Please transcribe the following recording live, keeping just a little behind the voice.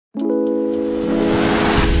Hello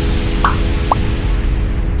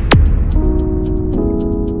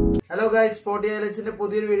guys, Sporty Alex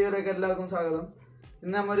പുതിയൊരു വീഡിയോയിലേക്ക് എല്ലാവർക്കും സ്വാഗതം.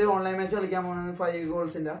 ഇന്ന് നമ്മൾ ഒരു ഓൺലൈൻ മാച്ച് കളിക്കാൻ പോകുന്നത് 5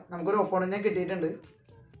 ഗോൾസ് ഇല്ല. നമുക്കൊരു ഒപ്പോണന്റിനെ കിട്ടിയിട്ടുണ്ട്.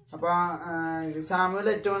 അപ്പോൾ സാമുവൽ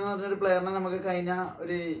എറ്റോ എന്ന് പറഞ്ഞൊരു പ്ലെയറിനെ നമുക്ക് കഴിഞ്ഞ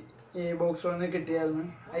ഒരു ബോക്സ് സ്റ്റോറിൽ നിന്ന് കിട്ടിയായിരുന്നു.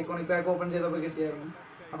 ഐക്കോണിക് പാക്ക് ഓപ്പൺ ചെയ്തപ്പോൾ കിട്ടിയായിരുന്നു.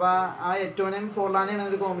 അപ്പോൾ ആ എറ്റോനെയും ഫോർലാനെയാണ്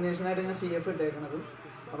ഒരു കോമ്പിനേഷനായിട്ട് ഞാൻ CF ഇട്ടേക്കുന്നത്.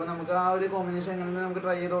 അപ്പോൾ നമുക്ക് ആ ഒരു കോമ്പിനേഷൻ എങ്ങനെ നമുക്ക്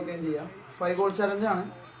ട്രൈ ചെയ്ത് നോക്കുകയും ചെയ്യാം. 5 ഗോൾ ചലഞ്ചാണ്.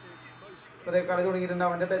 അപ്പോൾ അതേ കളി തുടങ്ങിയിട്ടുണ്ട്.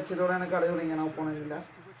 അവൻ്റെ ടച്ചിലൂടെയാണ് കളി തുടങ്ങിയാണ് ഒപ്പോണന്റില്ല.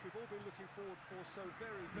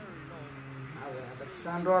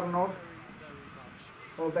 Alexander Arnold.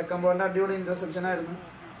 ബെക്കംബോറിന്റെ അടിപൊളി ഇന്റർസെപ്ഷൻ ആയിരുന്നു.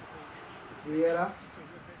 വിയേറ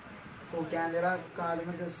കാൻഡിയുടെ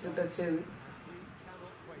കാലിന് ജസ്റ്റ് ടച്ച് ചെയ്ത്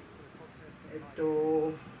ഏറ്റവും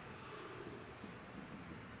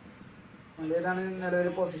നല്ലതാണ് നിലവിൽ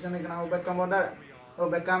പൊസിഷൻ നിൽക്കണം.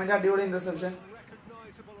 ബെക്കാമിന്റെ അടിപൊളി ഇന്റർസെപ്ഷൻ.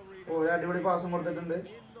 ഒരു അടിപൊളി പാസും കൊടുത്തിട്ടുണ്ട്.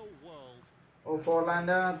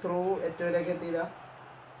 ഫോർലാൻഡ് ത്രൂ ഏറ്റോയിലേക്ക് എത്തിയില്ല.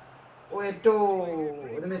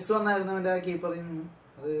 ഒരു മിസ് വന്നായിരുന്നു അവൻ്റെ കീപ്പറിൽ നിന്ന്.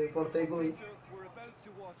 അത് പുറത്തേക്ക് പോയി.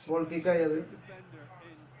 ഗോൾ കിക്കായി അത്.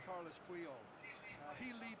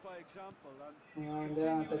 അവൻ്റെ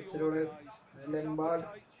ടച്ചിലൂടെ ലെംബാർഡ്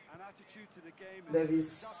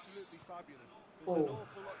ഡെവിസ്.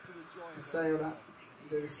 മിസ്സായോടെ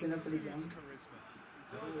ഡെവിസിനെ പിടിക്കണം.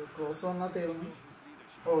 ക്രോസ് വന്നാൽ തീർന്നു.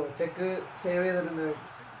 ചെക്ക് സേവ് ചെയ്തിട്ടുണ്ട്.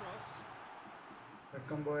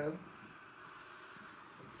 വെക്കം പോയാൽ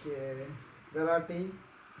Verratti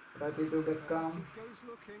to Beckham,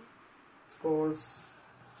 Scholes,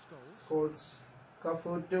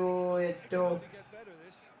 Cafu to Eto,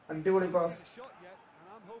 അടിപൊളി പാസ്.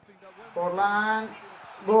 Forlan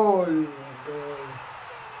goal.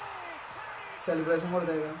 സെലിബ്രേഷൻ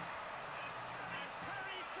കൊടുത്തേക്കാം.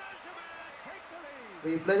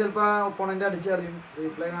 റീപ്ലേ ചിലപ്പോൾ ഒപ്പോണന്റ് അടിച്ചു കളയും.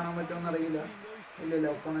 റീപ്ലേ കാണാൻ പറ്റുമെന്ന് അറിയില്ല. ഇല്ല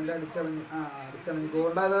ഒപ്പോണന്റ് അടിച്ചളഞ്ഞു.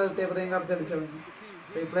 ഗോൾഡ് അത് എത്തിയപ്പോഴത്തേക്കും കറക്റ്റ് അടിച്ചളഞ്ഞു.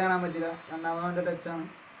 റീപ്ലേ കാണാൻ പറ്റില്ല. രണ്ടാമത് ടച്ചാണ്.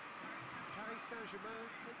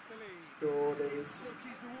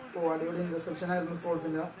 അടിപൊളി ഇന്റർസെപ്ഷൻ ആയിരുന്നു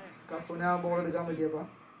സ്കോൾസിന്റെ. കഫുവിന് ആ ബോൾ എടുക്കാൻ പറ്റിയപ്പോ.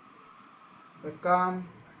 വെക്കാം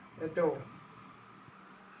ഏറ്റോ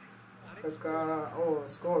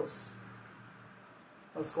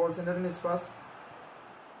സ്കോൾസിന്റെ ഒരു മിസ് പാസ്.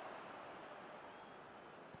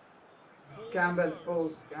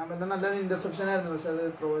 ക്യാമ്പലിന്റെ നല്ലൊരു ഇന്റർസെപ്ഷൻ ആയിരുന്നു. പക്ഷെ അത്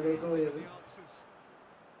ത്രോയിലേക്ക് പോയത്.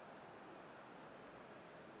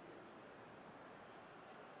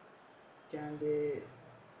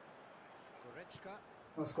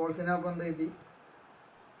 സ്കോൾസിനെ പന്ത് കിട്ടി.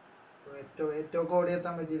 ഏറ്റവും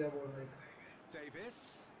ഓടിയെത്താൻ പറ്റിയില്ല ബോളിലേക്ക്.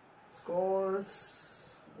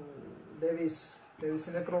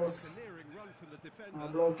 ഡേവിസിന്റെ ക്രോസ്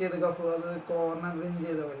ബ്ലോക്ക് ചെയ്ത് കഫു അത് കോർണർ വിൻ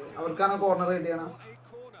ചെയ്തവർ. അവർക്കാണ് കോർണർ കിട്ടിയാണ്.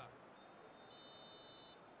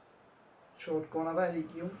 ഷോർട്ട് കോർണർ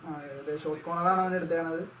ആയിരിക്കും. ഷോർട്ട് കോർണറാണ് അവൻ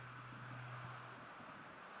എടുത്തേണത്.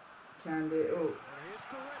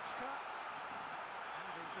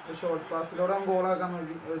 ഷോർട്ട് പാസിലൂടെ അവൻ ഗോളാക്കാൻ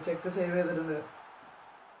നോക്കി. ചെക്ക് സേവ് ചെയ്തിട്ടുണ്ട്.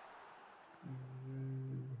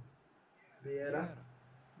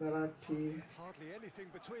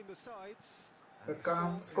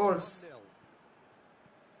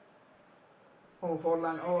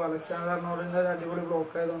 അലക്സാണ്ടർ അർണോൾഡിന്റെ ഒരു അടിപൊളി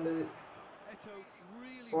ബ്ലോക്ക് ആയതുകൊണ്ട്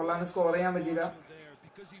ഫോർലാൻഡ് സ്കോർ ചെയ്യാൻ പറ്റിയില്ല.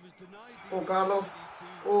 Carlos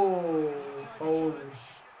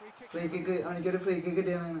free kick. അവനിക്കൊരു free kick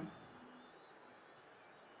കിട്ടിയാണ്.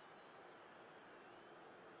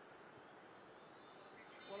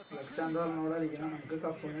 Alexander Arnold അടിക്കണം. നമുക്ക്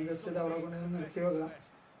കഫൂനെ ജസ്റ്റ് അവിടെ കൊണ്ട് നിർത്തി വെക്കാം.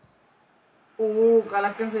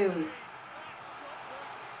 കലക്കൻ സേവ്.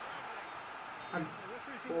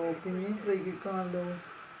 പിന്നെയും ഫ്രീ കിക്കാണല്ലോ.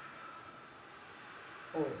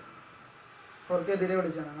 അവർക്കെതിരെ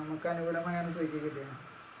വിളിച്ചാണ്. നമുക്ക് അനുകൂലമായാണ് ഫ്രീ കിക്ക് കിട്ടിയത്.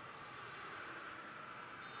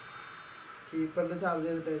 കീപ്പറിൽ ചാർജ്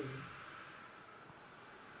ചെയ്തിട്ടായിരിക്കും.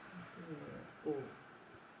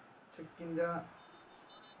 ചെക്കിൻ്റെ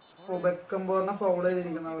ബെക്കം പോറിനെ foul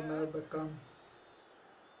ചെയ്തിരിക്കുന്നവരുടെ Beckham.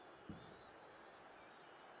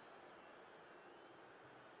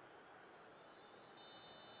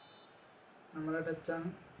 നമ്മുടെ ടച്ചാണ്.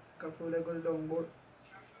 കഫുവിലേക്ക് ഒരു long ball.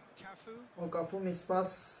 Cafu miss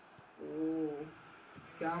pass.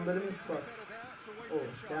 Campbell miss pass.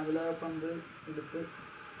 Campbell പന്ത് എടുത്ത്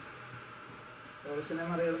റോസിനെ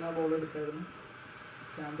മറികടന്ന ബോൾ എടുത്തായിരുന്നു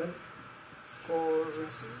ക്യാമ്പൽ.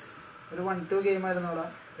 സ്കോൾസ് ഒരു 1-2 ഗെയിം ആയിരുന്നു അവിടെ.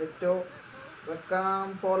 ഏറ്റവും വെക്കാം.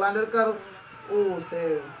 ഫോർലാൻഡ് ഒരു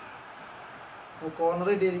സേവ്. കോർണർ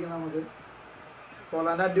കിട്ടിയിരിക്കും നമുക്ക്.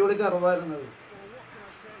 ഫോർലാൻഡ് അടിപൊളി കർവായിരുന്നത്.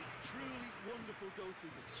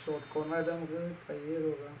 ഷോർട്ട് കോർണറായിട്ട് നമുക്ക് ട്രൈ ചെയ്ത്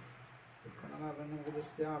നോക്കാം. നമുക്ക്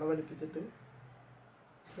ജസ്റ്റ് ആളെ പഠിപ്പിച്ചിട്ട്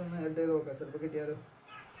ജസ്റ്റ് ഒന്ന് ഹെഡ് ചെയ്ത് നോക്കാം. ചിലപ്പോൾ കിട്ടിയാലോ.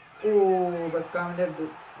 ഓ ബെക്കാമിൻ്റെ ഹെഡ്.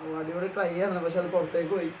 അടിപൊളി ട്രൈ ആയിരുന്നു, പക്ഷെ അത്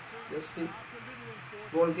പുറത്തേക്ക് പോയി. Just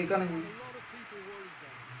goal കിക്കാണ്. ഇനി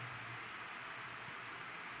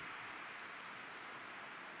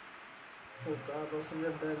ഓ കാർലോസിൻ്റെ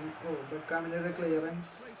ഹെഡായിരുന്നു. ഓ ബെക്കാമിൻ്റെ ഒരു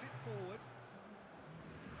ക്ലിയറൻസ്.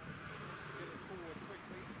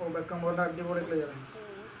 ഓ ബെക്കം പോലെ അടിപൊളി ക്ലിയറൻസ്.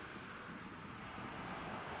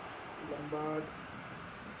 ലംബാർഡ്.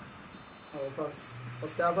 ഓ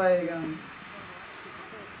ഫസ്റ്റ് ഹാഫ് ആയിരിക്കണം.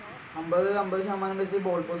 50% വെച്ച്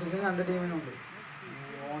ബോൾ പൊസിഷൻ രണ്ട് ടീമിനുണ്ട്.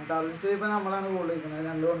 ഓൺ ടാർഗറ്റ് ഇപ്പോൾ നമ്മളാണ് ഗോൾ കളിക്കുന്നത്.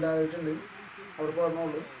 2 ഓൺ ടാർഗറ്റ് ഉണ്ട്, അവർക്ക്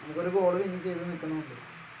ഓർമ്മയുള്ളൂ. നമുക്കൊരു ഗോൾ വിൻ ചെയ്ത് നിൽക്കുന്നുണ്ട്.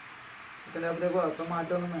 സെക്കൻഡ് ഹാഫിലേക്ക് അപ്പം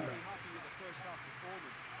മാറ്റമൊന്നും വേണ്ട.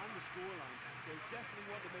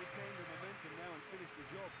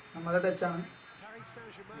 നമ്മുടെ ടച്ചാണ്.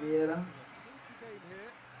 വിയേറ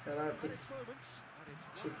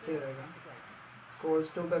ഷിഫ്റ്റ് ചെയ്തേക്കാം.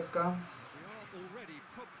 Scholes to Beckham.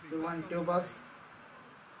 1-2 pass.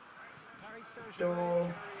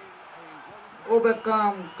 Oh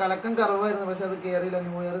Beckham കലക്കം കറവായിരുന്നു, പക്ഷെ അത് കയറിയില്ല.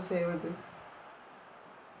 ന്യൂ ഇയർ സേവ് ഇട്ട്.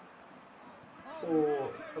 ഓ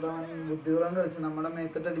അതാണ് ബുദ്ധിപൂർവ്വം കളിച്ച് നമ്മുടെ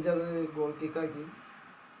മേത്തിട്ടടിച്ച് അത് ഗോൾ കിക്കാക്കി.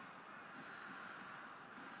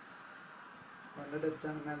 നല്ല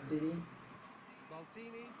ടച്ചാണ്. മൽദിനി.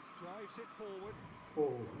 ഓ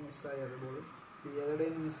മിസ്സായി അത് ബോള്. ബിയറുടെ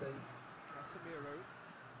മിസ്സായി.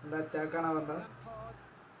 നല്ല അറ്റാക്കാണ് അവരുടെ.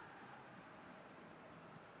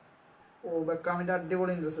 ഓ ബെക്കാമിൻ്റെ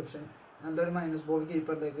അടിപൊളി ഇന്റർസെപ്ഷൻ. നല്ലൊരു minus ball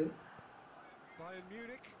കീപ്പറിലേക്ക്.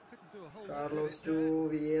 Carlos to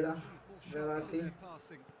വിയേറ. Verratti.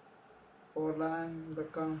 Forlan.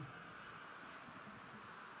 Beckham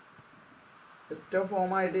ഏറ്റവും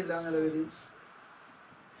ഫോം ആയിട്ടില്ല നിലവിൽ.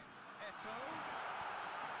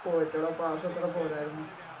 ഓ ഏറ്റവും പാസ് അത്ര പോരായിരുന്നു.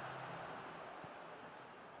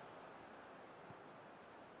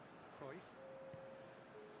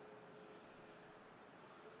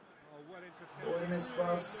 ഒരു മിസ്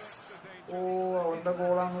പാസ്. ഓ അവരുടെ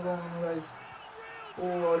ഗോളാണെന്ന് തോന്നുന്നു ഗൈസ്. ഓ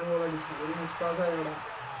ഒരു ഗോൾ അടിച്ചു. ഒരു മിസ് പാസ് ആയിവിടെ.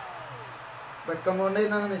 ബെക്കം കൊണ്ട്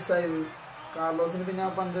ഇന്നാണ് മിസ്സായത്. കാർലോസിന് പിന്നെ ആ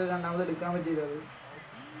പന്ത് രണ്ടാമത് എടുക്കാൻ പറ്റിയില്ല. അത്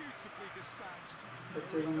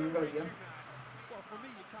വെച്ചൊന്നും കളിക്കാം.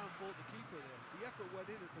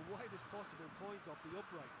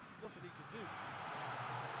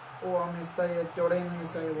 ഓ ആ മിസ്സായി. ഏറ്റോടെ ഇന്ന്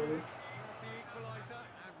മിസ്സായ പോലെ.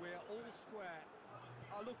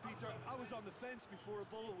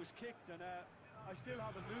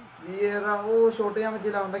 ഓ ഷോട്ട് ചെയ്യാൻ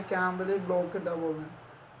പറ്റിയില്ല. അവന്റെ ക്യാമ്പില് ബ്ലോക്ക് ഇട്ടാ പോകുന്നത്.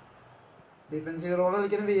 ഡിഫൻസീവ് റോൾ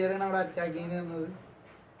കളിക്കുന്ന വിയറാണ് അവിടെ അറ്റാക്കിങ്ങിന് നിന്നത്.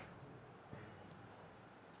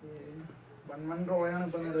 1-1 ഡ്രോയാണ്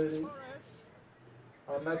ഇപ്പൊ നിലവിൽ.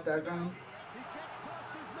 അവരുടെ അറ്റാക്കാണ്.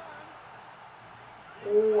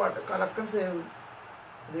 ഓ കലക്കൻ സേവ്.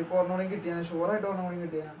 ഇതിപ്പോ ഒരെണ്ണം കിട്ടിയാണ്. ഷുവറായിട്ട് ഒരെണ്ണം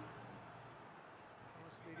കിട്ടിയാണ്.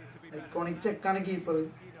 Iconic ചെക്കാണ് keeper.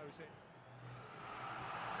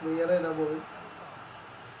 ക്ലിയർ ചെയ്താ ബോൾ.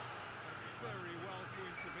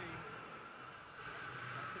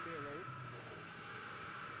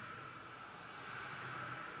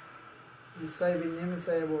 മിസ്സായി. പിന്നെയും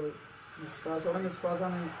മിസ്സായ ബോൾ. മിസ്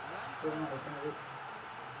പാസ്സാണ് നടക്കുന്നത്.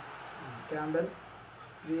 ക്യാമ്പൽ.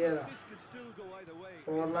 വിയേറ.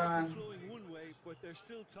 ഫോർലാൻ.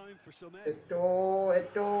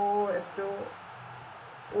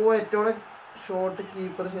 ഓ ഏറ്റോടെ ഷോട്ട്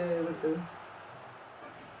കീപ്പർ ചെയ്തിട്ട്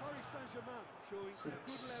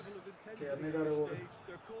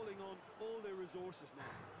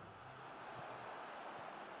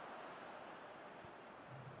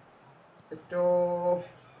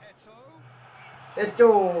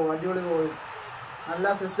ഏറ്റവും അടിപൊളി ഗോൾ. നല്ല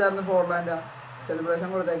അസിസ്റ്റ് ആയിരുന്നു ഫോർലാൻഡ്. സെലിബ്രേഷൻ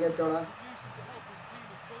കൊടുത്തേക്ക് ഏറ്റോടെ.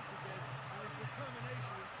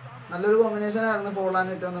 നല്ലൊരു കോമ്പിനേഷൻ ആയിരുന്നു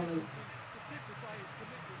ഫോർലാൻഡ് ഏറ്റവും തമ്മിൽ.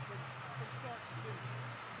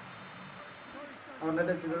 അവരുടെ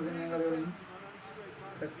ടച്ചിലൊക്കെ ഞാൻ കളി തുടങ്ങി.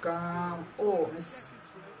 ഓ മിസ്.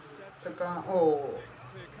 ഓ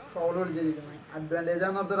ഫൗള് വിളിച്ചിരിക്കുന്നു. അഡ്വാൻറ്റേജ്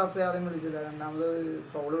ആണെന്ന് ഓർത്ത് റഫറി ആദ്യം വിളിച്ചില്ല. രണ്ടാമത്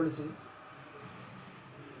ഫൗള് വിളിച്ച്.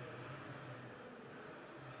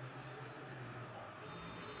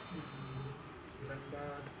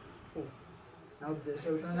 ഓ ഞാൻ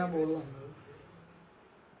ഉദ്ദേശിച്ച തന്നെ ബോൾ വന്നത്.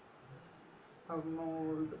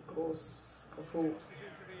 ക്രോസ്.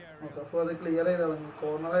 കഫു അത് ക്ലിയർ ചെയ്ത് കളഞ്ഞു.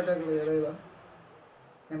 കോർണറായിട്ടാണ് ക്ലിയർ ചെയ്ത.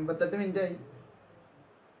 88 മിനിറ്റ് ആയി.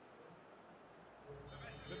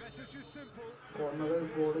 കോർണർ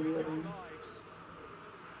ഗോൾ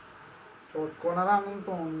ഷോർട്ട് കോർണറാണെന്ന്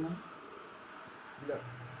തോന്നുന്നു. ഇല്ല.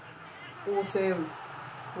 ഓ സേവ്.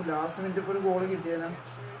 ഓ ലാസ്റ്റ് മിനിറ്റ് ഇപ്പോൾ ഒരു ഗോൾ കിട്ടിയതിനാ.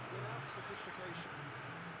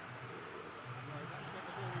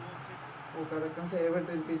 ഓ കടക്കം സേവ്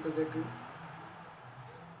ഇട്ട് പീറ്റർ ചെക്ക്.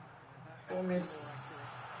 ഓ മിസ്.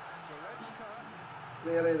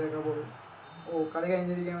 ക്ലിയർ ചെയ്തേക്കാം ബോൾ. ഓ കളി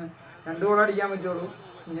കഴിഞ്ഞിരിക്കുകയാണ്. 2 ഗോൾ അടിക്കാൻ പറ്റുള്ളൂ.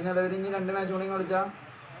 ഇനി നിലവിൽ ഇനി 2 മാച്ച് കൂടി കളിച്ചാൽ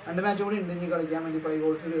 2 മാച്ച് കൂടി ഉണ്ട് ഇനി കളിക്കാൻ വേണ്ടി 5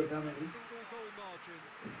 ഗോൾസ് തീർക്കാൻ വേണ്ടി.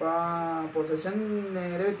 ഇപ്പം പൊസിഷൻ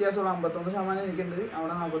നേരെ വ്യത്യാസമുള്ള 51% എനിക്കുണ്ട്,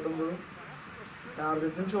 അവിടെ 49.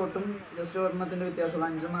 ടാർജറ്റും ഷോട്ടും ജസ്റ്റ് ഒരെണ്ണത്തിൻ്റെ വ്യത്യാസമുള്ള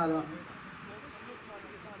 5-4 ആണ്.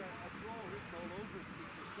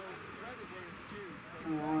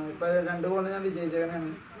 ഇപ്പം 2 ഗോളിന് ഞാൻ വിജയിച്ചേക്കണേണ്.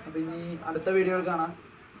 അപ്പം ഇനി അടുത്ത വീഡിയോയിൽ കാണാം.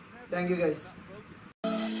 Thank you guys.